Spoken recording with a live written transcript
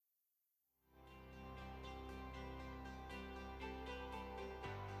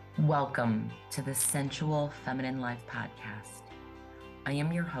Welcome to the Sensual Feminine Life podcast. I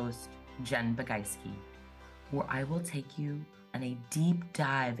am your host, Jen Bagaiski, where I will take you on a deep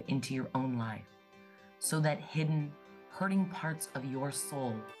dive into your own life so that hidden, hurting parts of your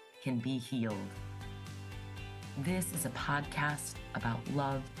soul can be healed. This is a podcast about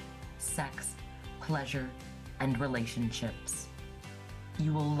love, sex, pleasure, and relationships.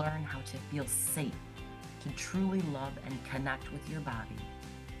 You will learn how to feel safe to truly love and connect with your body.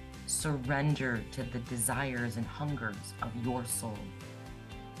 Surrender to the desires and hungers of your soul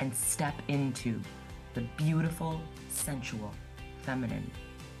and step into the beautiful, sensual, feminine,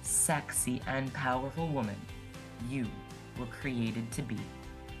 sexy, and powerful woman you were created to be.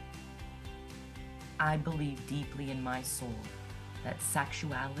 I believe deeply in my soul that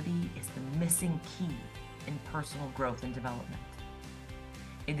sexuality is the missing key in personal growth and development.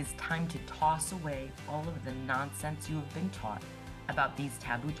 It is time to toss away all of the nonsense you have been taught about these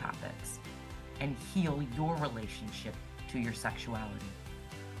taboo topics and heal your relationship to your sexuality.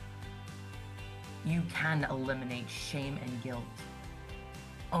 You can eliminate shame and guilt,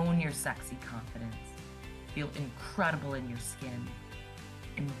 own your sexy confidence, feel incredible in your skin,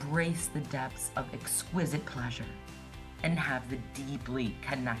 embrace the depths of exquisite pleasure, and have the deeply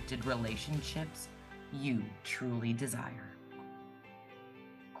connected relationships you truly desire.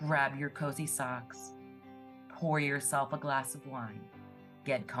 Grab your cozy socks, pour yourself a glass of wine,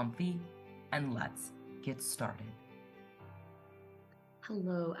 get comfy, and let's get started.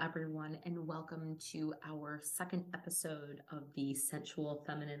 Hello, everyone, and welcome to our second episode of the Sensual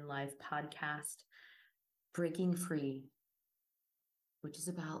Feminine Life podcast, Breaking Free, which is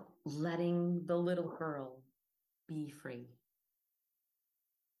about letting the little girl be free.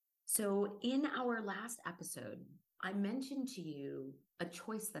 So in our last episode, I mentioned to you a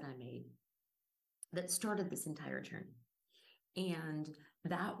choice that I made that started this entire journey. And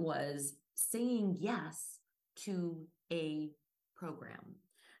that was saying yes to a program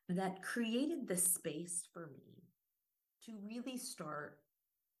that created the space for me to really start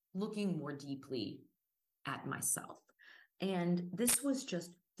looking more deeply at myself. And this was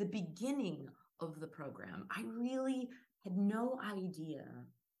just the beginning of the program. I really had no idea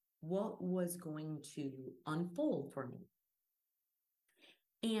what was going to unfold for me.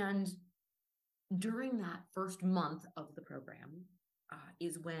 And during that first month of the program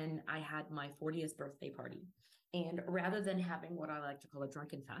is when I had my 40th birthday party. And rather than having what I like to call a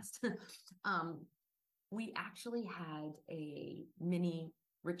drunken fest, we actually had a mini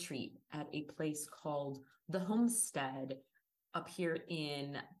retreat at a place called The Homestead up here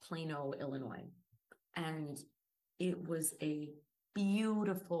in Plano, Illinois. And it was a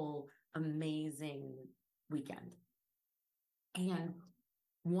beautiful, amazing weekend. And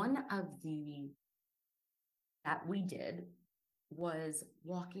one of the that we did was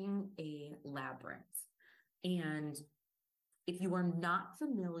walking a labyrinth. And if you are not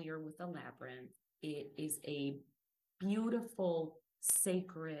familiar with a labyrinth, it is a beautiful,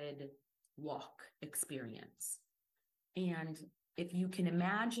 sacred walk experience. And if you can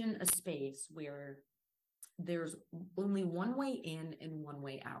imagine a space where there's only one way in and one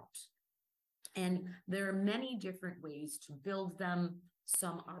way out, and there are many different ways to build them.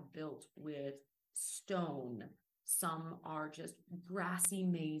 Some are built with stone, some are just grassy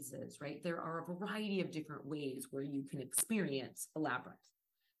mazes, right? There are a variety of different ways where you can experience a labyrinth.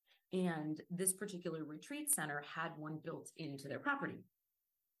 And this particular retreat center had one built into their property.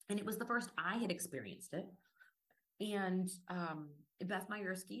 And it was the first I had experienced it. And Beth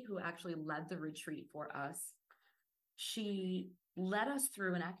Myersky, who actually led the retreat for us, she led us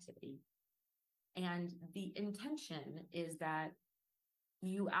through an activity. And the intention is that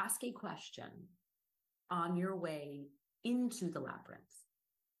you ask a question on your way into the labyrinth,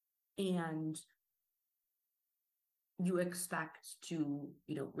 and you expect to,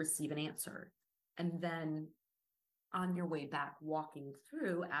 receive an answer. And then on your way back, walking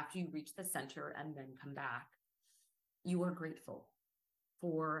through after you reach the center and then come back, you are grateful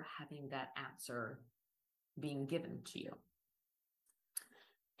for having that answer being given to you.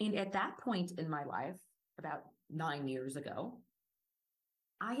 And at that point in my life, about 9 years ago,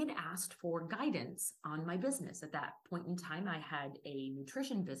 I had asked for guidance on my business. At that point in time, I had a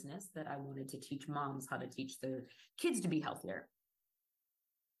nutrition business that I wanted to teach moms how to teach their kids to be healthier.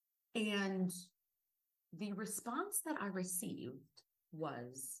 And the response that I received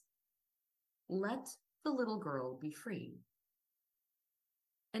was, let the little girl be free.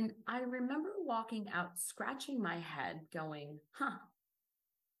 And I remember walking out, scratching my head, going,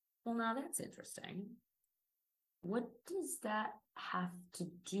 well, now that's interesting. What does that have to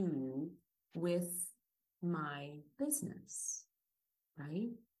do with my business,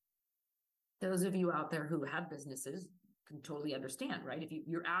 right? those of you out there who have businesses can totally understand, right? If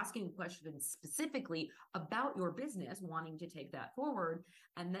you're asking a question specifically about your business, wanting to take that forward,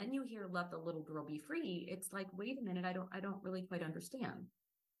 and then you hear "let the little girl be free," it's like, wait a minute, I don't really quite understand.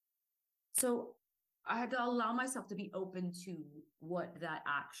 So I had to allow myself to be open to what that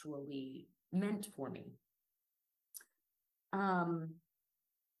actually meant for me.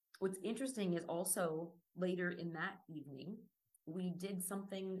 What's interesting is also later in that evening, we did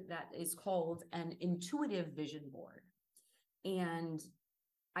something that is called an intuitive vision board. And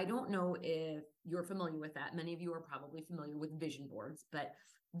I don't know if you're familiar with that. Many of you are probably familiar with vision boards, but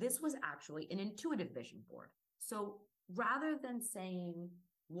this was actually an intuitive vision board. So rather than saying,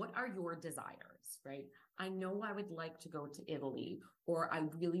 what are your desires, right? I know I would like to go to Italy, or I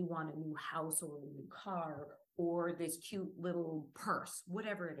really want a new house or a new car, or this cute little purse,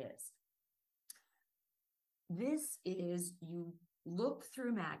 whatever it is. This is, you look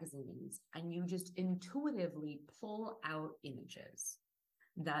through magazines and you just intuitively pull out images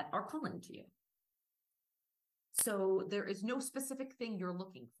that are calling to you. So there is no specific thing you're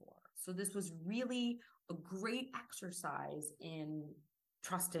looking for. So this was really a great exercise in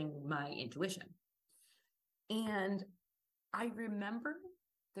trusting my intuition. And I remember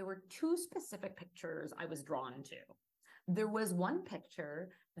there were two specific pictures I was drawn to. There was one picture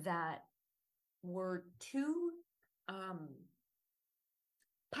that were two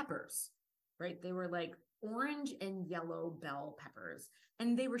peppers, right? They were like orange and yellow bell peppers,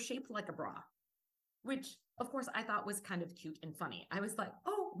 and they were shaped like a bra, which of course I thought was kind of cute and funny. I was like,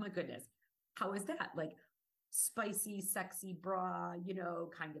 oh my goodness, how is that? Like spicy, sexy bra, you know,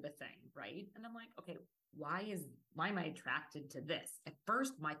 kind of a thing, right? And I'm like, okay, why am I attracted to this? At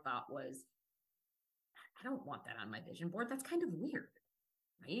first, my thought was, I don't want that on my vision board. That's kind of weird,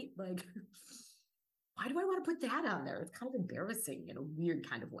 right? Like, why do I want to put that on there? It's kind of embarrassing in a weird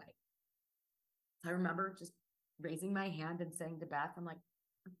kind of way. So I remember just raising my hand and saying to Beth, I'm like,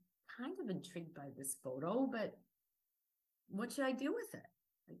 I'm kind of intrigued by this photo, but what should I do with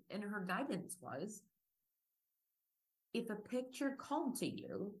it? And her guidance was, if a picture called to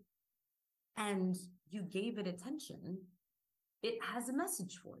you and you gave it attention, it has a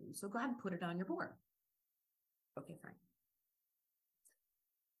message for you. So go ahead and put it on your board. Okay, fine.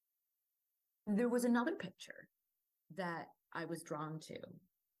 There was another picture that I was drawn to,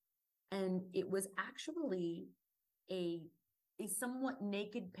 and it was actually a somewhat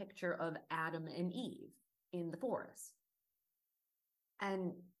naked picture of Adam and Eve in the forest.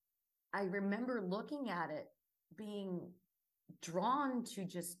 And I remember looking at it, being drawn to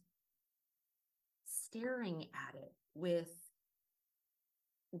just staring at it with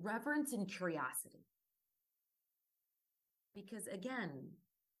reverence and curiosity. Because again,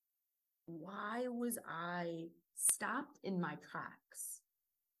 why was I stopped in my tracks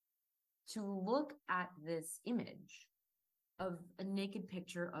to look at this image of a naked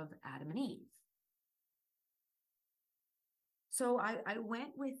picture of Adam and Eve? So I went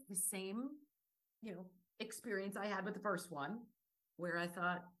with the same, experience I had with the first one, where I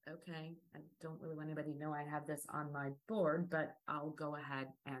thought, okay, I don't really want anybody to know I have this on my board, but I'll go ahead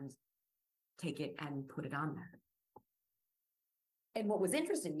and take it and put it on there. And what was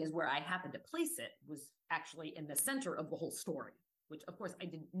interesting is where I happened to place it was actually in the center of the whole story, which of course I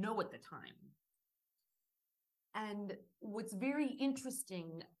didn't know at the time. And what's very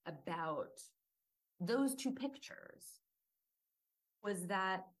interesting about those two pictures was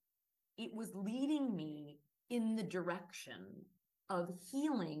that it was leading me in the direction of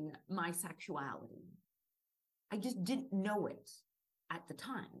healing my sexuality. I just didn't know it at the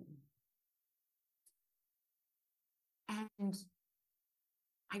time. And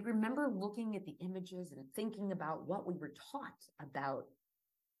I remember looking at the images and thinking about what we were taught about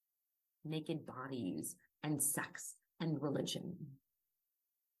naked bodies and sex and religion.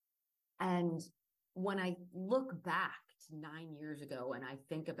 And when I look back to 9 years ago and I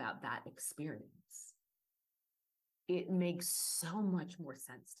think about that experience, it makes so much more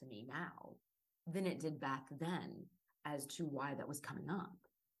sense to me now than it did back then as to why that was coming up.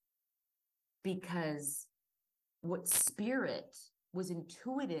 Because what spirit was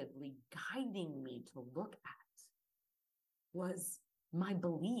intuitively guiding me to look at was my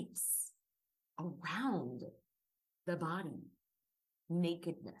beliefs around the body,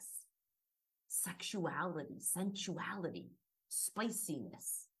 nakedness, sexuality, sensuality,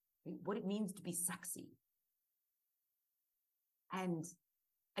 spiciness, right? What it means to be sexy. And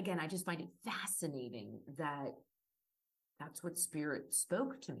again, I just find it fascinating that that's what spirit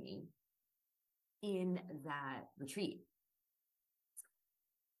spoke to me in that retreat.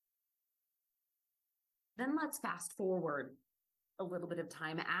 Then let's fast forward a little bit of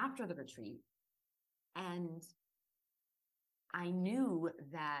time after the retreat. And I knew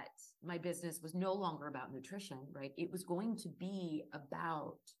that my business was no longer about nutrition, right? It was going to be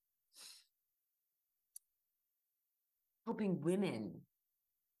about helping women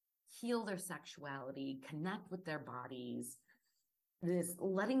heal their sexuality, connect with their bodies, this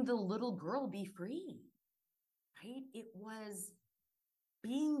letting the little girl be free, right? It was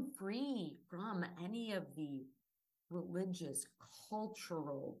being free from any of the religious,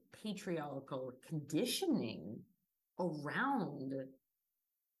 cultural, patriarchal conditioning around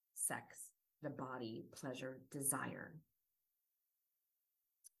sex, the body, pleasure, desire.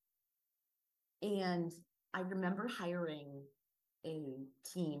 And I remember hiring a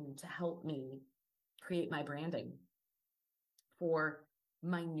team to help me create my branding for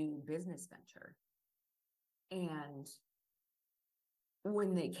my new business venture. And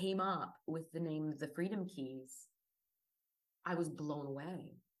when they came up with the name The Freedom Keys, I was blown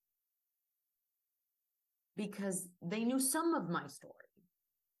away because they knew some of my story.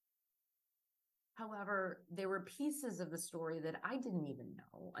 However, there were pieces of the story that I didn't even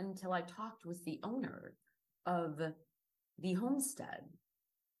know until I talked with the owner of the homestead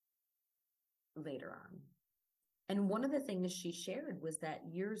later on. And one of the things she shared was that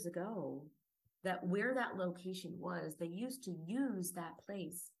years ago, that where that location was, they used to use that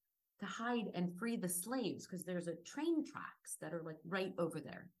place to hide and free the slaves because there's a train tracks that are like right over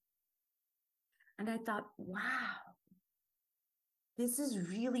there. And I thought, wow, this is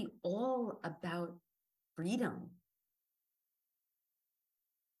really all about freedom.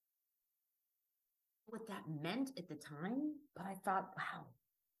 What that meant at the time, but I thought, wow,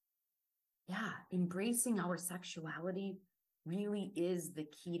 yeah, embracing our sexuality really is the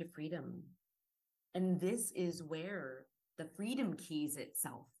key to freedom. And this is where the Freedom Keys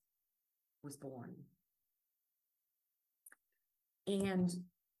itself was born. And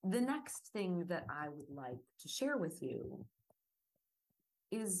the next thing that I would like to share with you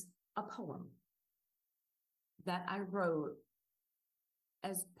is a poem that I wrote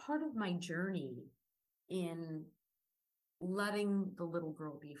as part of my journey in letting the little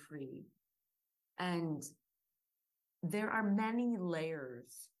girl be free. And there are many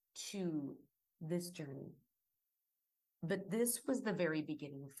layers to this journey, but this was the very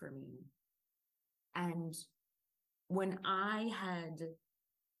beginning for me. And when I had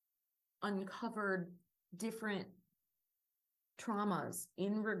uncovered different traumas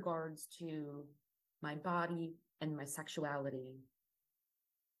in regards to my body and my sexuality,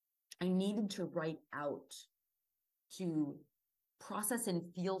 I needed to write out to process and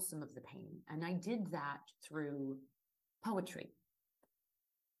feel some of the pain. And I did that through poetry.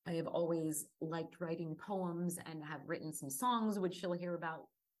 I have always liked writing poems and have written some songs, which you'll hear about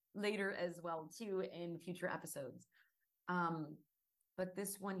later as well too in future episodes. But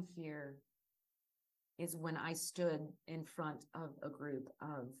this one here is when I stood in front of a group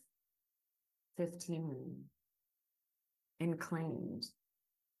of 15 women and claimed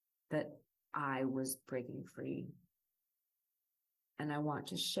that I was breaking free. And I want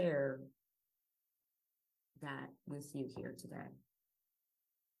to share that with you here today.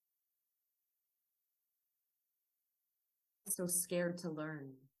 I'm so scared to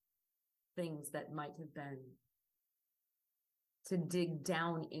learn things that might have been, to dig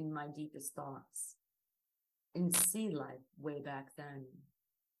down in my deepest thoughts and see life way back then.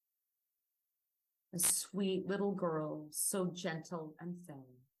 A sweet little girl, so gentle and fair.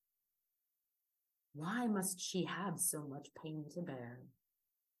 Why must she have so much pain to bear?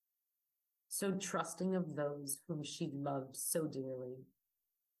 So trusting of those whom she loved so dearly.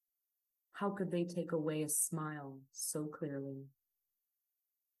 How could they take away a smile so clearly?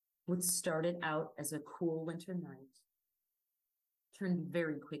 What started out as a cool winter night turned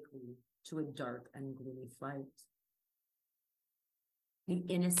very quickly to a dark and gloomy flight. The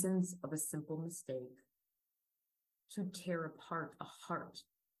innocence of a simple mistake to tear apart a heart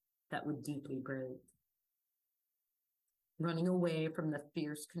that would deeply break. Running away from the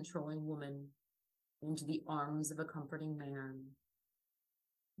fierce, controlling woman into the arms of a comforting man.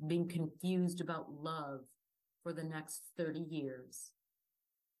 Being confused about love for the next 30 years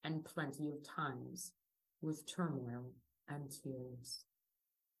and plenty of times with turmoil and tears.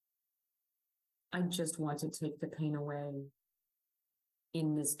 I just want to take the pain away.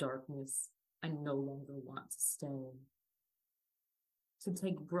 In this darkness, I no longer want to stay. To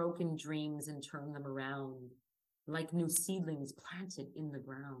take broken dreams and turn them around like new seedlings planted in the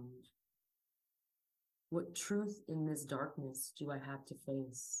ground. What truth in this darkness do I have to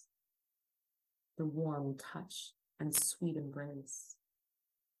face? The warm touch and sweet embrace.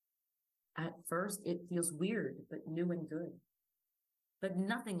 At first, it feels weird, but new and good. But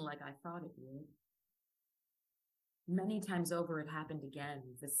nothing like I thought it would. Many times over, it happened again,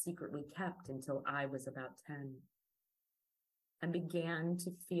 the secret we kept until I was about 10. I began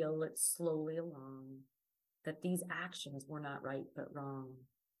to feel it slowly along, that these actions were not right but wrong.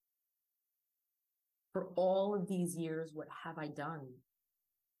 For all of these years, what have I done?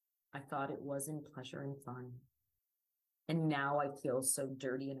 I thought it was in pleasure and fun. And now I feel so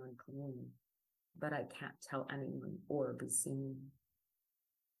dirty and unclean, but I can't tell anyone or be seen.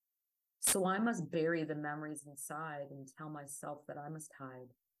 So I must bury the memories inside and tell myself that I must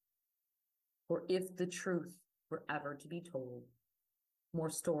hide. For if the truth were ever to be told, more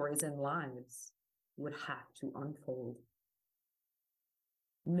stories and lives would have to unfold.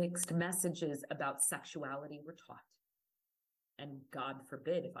 Mixed messages about sexuality were taught, and God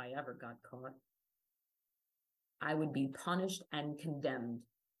forbid if I ever got caught. I would be punished and condemned,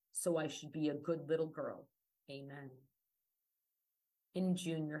 so I should be a good little girl. Amen. In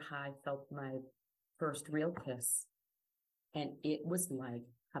junior high, felt my first real kiss, and it was like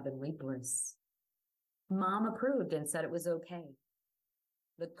heavenly bliss. Mom approved and said it was okay.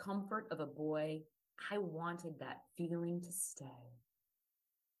 The comfort of a boy, I wanted that feeling to stay.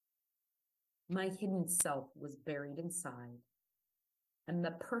 My hidden self was buried inside, and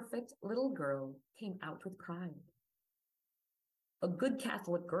the perfect little girl came out with pride. A good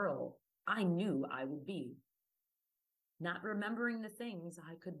Catholic girl I knew I would be, not remembering the things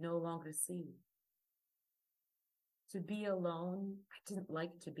I could no longer see. To be alone, I didn't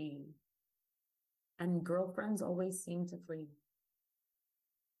like to be, and girlfriends always seemed to flee.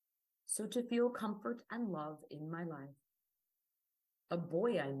 So to feel comfort and love in my life, a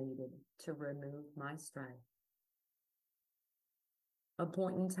boy I needed to remove my strife. A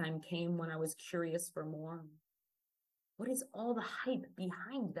point in time came when I was curious for more. What is all the hype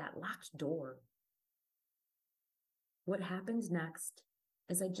behind that locked door? What happens next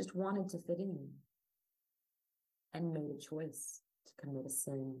is I just wanted to fit in and made a choice to commit a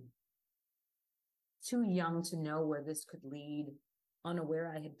sin. Too young to know where this could lead,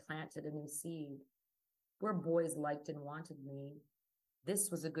 unaware I had planted a new seed, where boys liked and wanted me.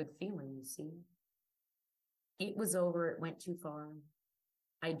 This was a good feeling, you see. It was over, it went too far.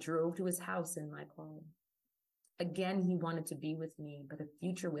 I drove to his house in my car. Again, he wanted to be with me, but a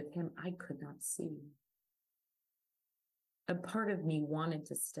future with him I could not see. A part of me wanted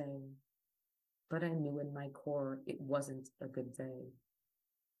to stay, but I knew in my core it wasn't a good day.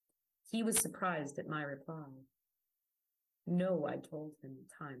 He was surprised at my reply. No, I told him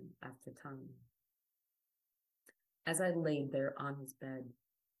time after time. As I laid there on his bed,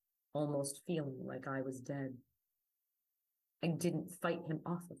 almost feeling like I was dead, I didn't fight him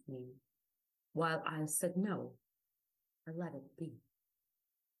off of me, while I said no, or let it be.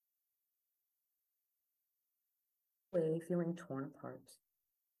 Feeling torn apart.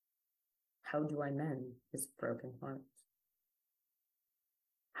 How do I mend this broken heart?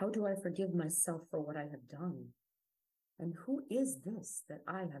 How do I forgive myself for what I have done? And who is this that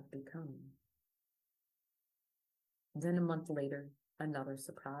I have become? Then a month later, another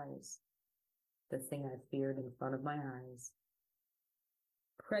surprise. The thing I feared in front of my eyes.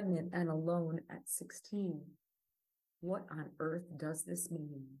 Pregnant and alone at 16. What on earth does this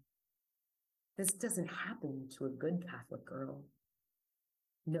mean? This doesn't happen to a good Catholic girl.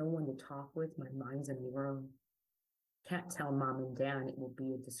 No one to talk with, my mind's in a whirl. Can't tell mom and dad, it will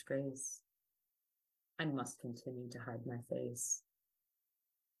be a disgrace. I must continue to hide my face.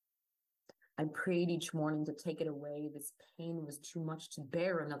 I prayed each morning to take it away. This pain was too much to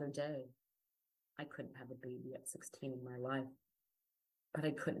bear another day. I couldn't have a baby at 16 in my life, but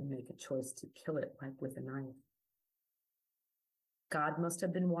I couldn't make a choice to kill it like with a knife. God must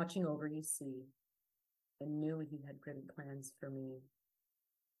have been watching over, you see, and knew he had great plans for me.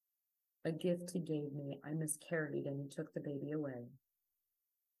 A gift he gave me, I miscarried and he took the baby away.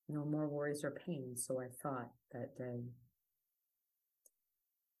 No more worries or pain, so I thought that day.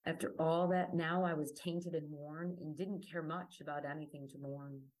 After all that, now I was tainted and worn and didn't care much about anything to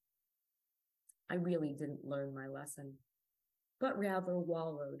mourn. I really didn't learn my lesson, but rather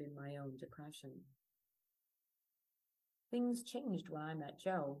wallowed in my own depression. Things changed when I met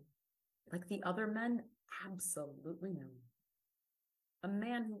Joe. Like the other men, absolutely no. A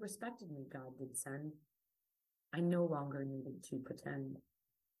man who respected me, God did send. I no longer needed to pretend.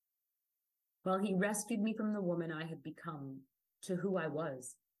 Well, he rescued me from the woman I had become to who I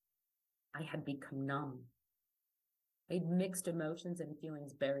was. I had become numb. I'd mixed emotions and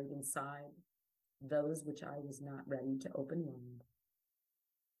feelings buried inside, those which I was not ready to open wide.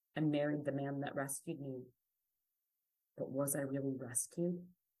 I married the man that rescued me. But was I really rescued?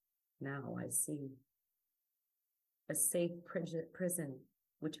 Now I see. A safe prison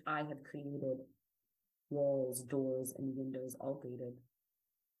which I had created, walls, doors, and windows all gated.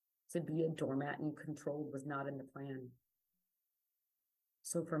 To be a doormat and controlled was not in the plan.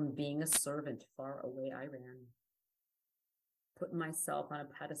 So from being a servant far away, I ran, put myself on a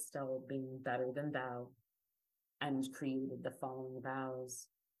pedestal, being better than thou, and created the following vows.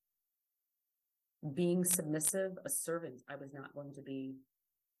 Being submissive, a servant I was not going to be.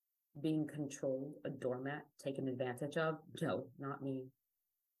 Being controlled, a doormat taken advantage of, no, not me.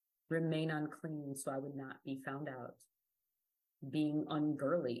 Remain unclean so I would not be found out. Being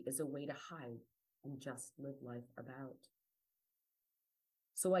ungirly is a way to hide and just live life about.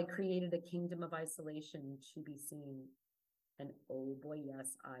 So I created a kingdom of isolation to be seen. And oh boy,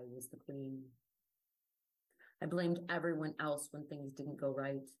 yes, I was the queen. I blamed everyone else when things didn't go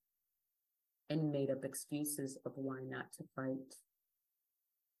right and made up excuses of why not to fight.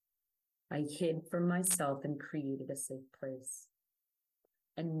 I hid from myself and created a safe place.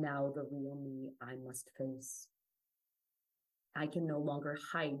 And now the real me I must face. I can no longer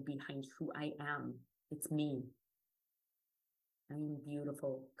hide behind who I am. It's me. I am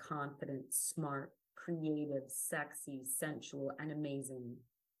beautiful, confident, smart, creative, sexy, sensual, and amazing.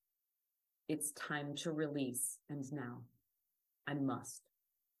 It's time to release, and now I must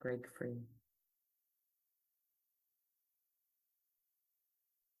break free.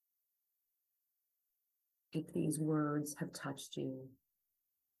 If these words have touched you,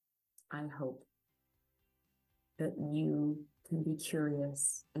 I hope that you can be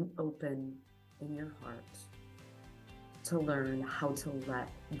curious and open in your heart to learn how to let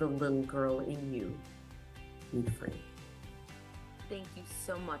the little girl in you be free. Thank you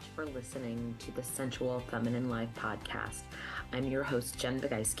so much for listening to the Sensual Feminine Life podcast. I'm your host, Jen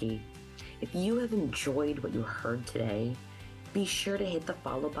Bogajski. If you have enjoyed what you heard today, be sure to hit the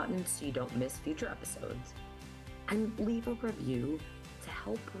follow button so you don't miss future episodes. And leave a review to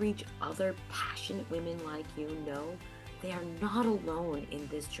help reach other passionate women like you know they are not alone in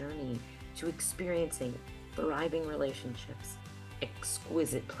this journey to experiencing thriving relationships,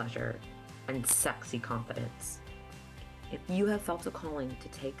 exquisite pleasure, and sexy confidence. If you have felt a calling to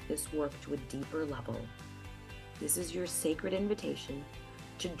take this work to a deeper level, this is your sacred invitation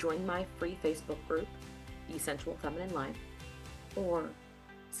to join my free Facebook group, The Sensual Feminine Life, or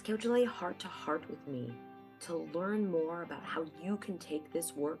schedule a heart-to-heart with me to learn more about how you can take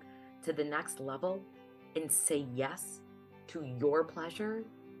this work to the next level and say yes to your pleasure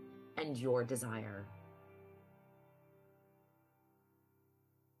and your desire.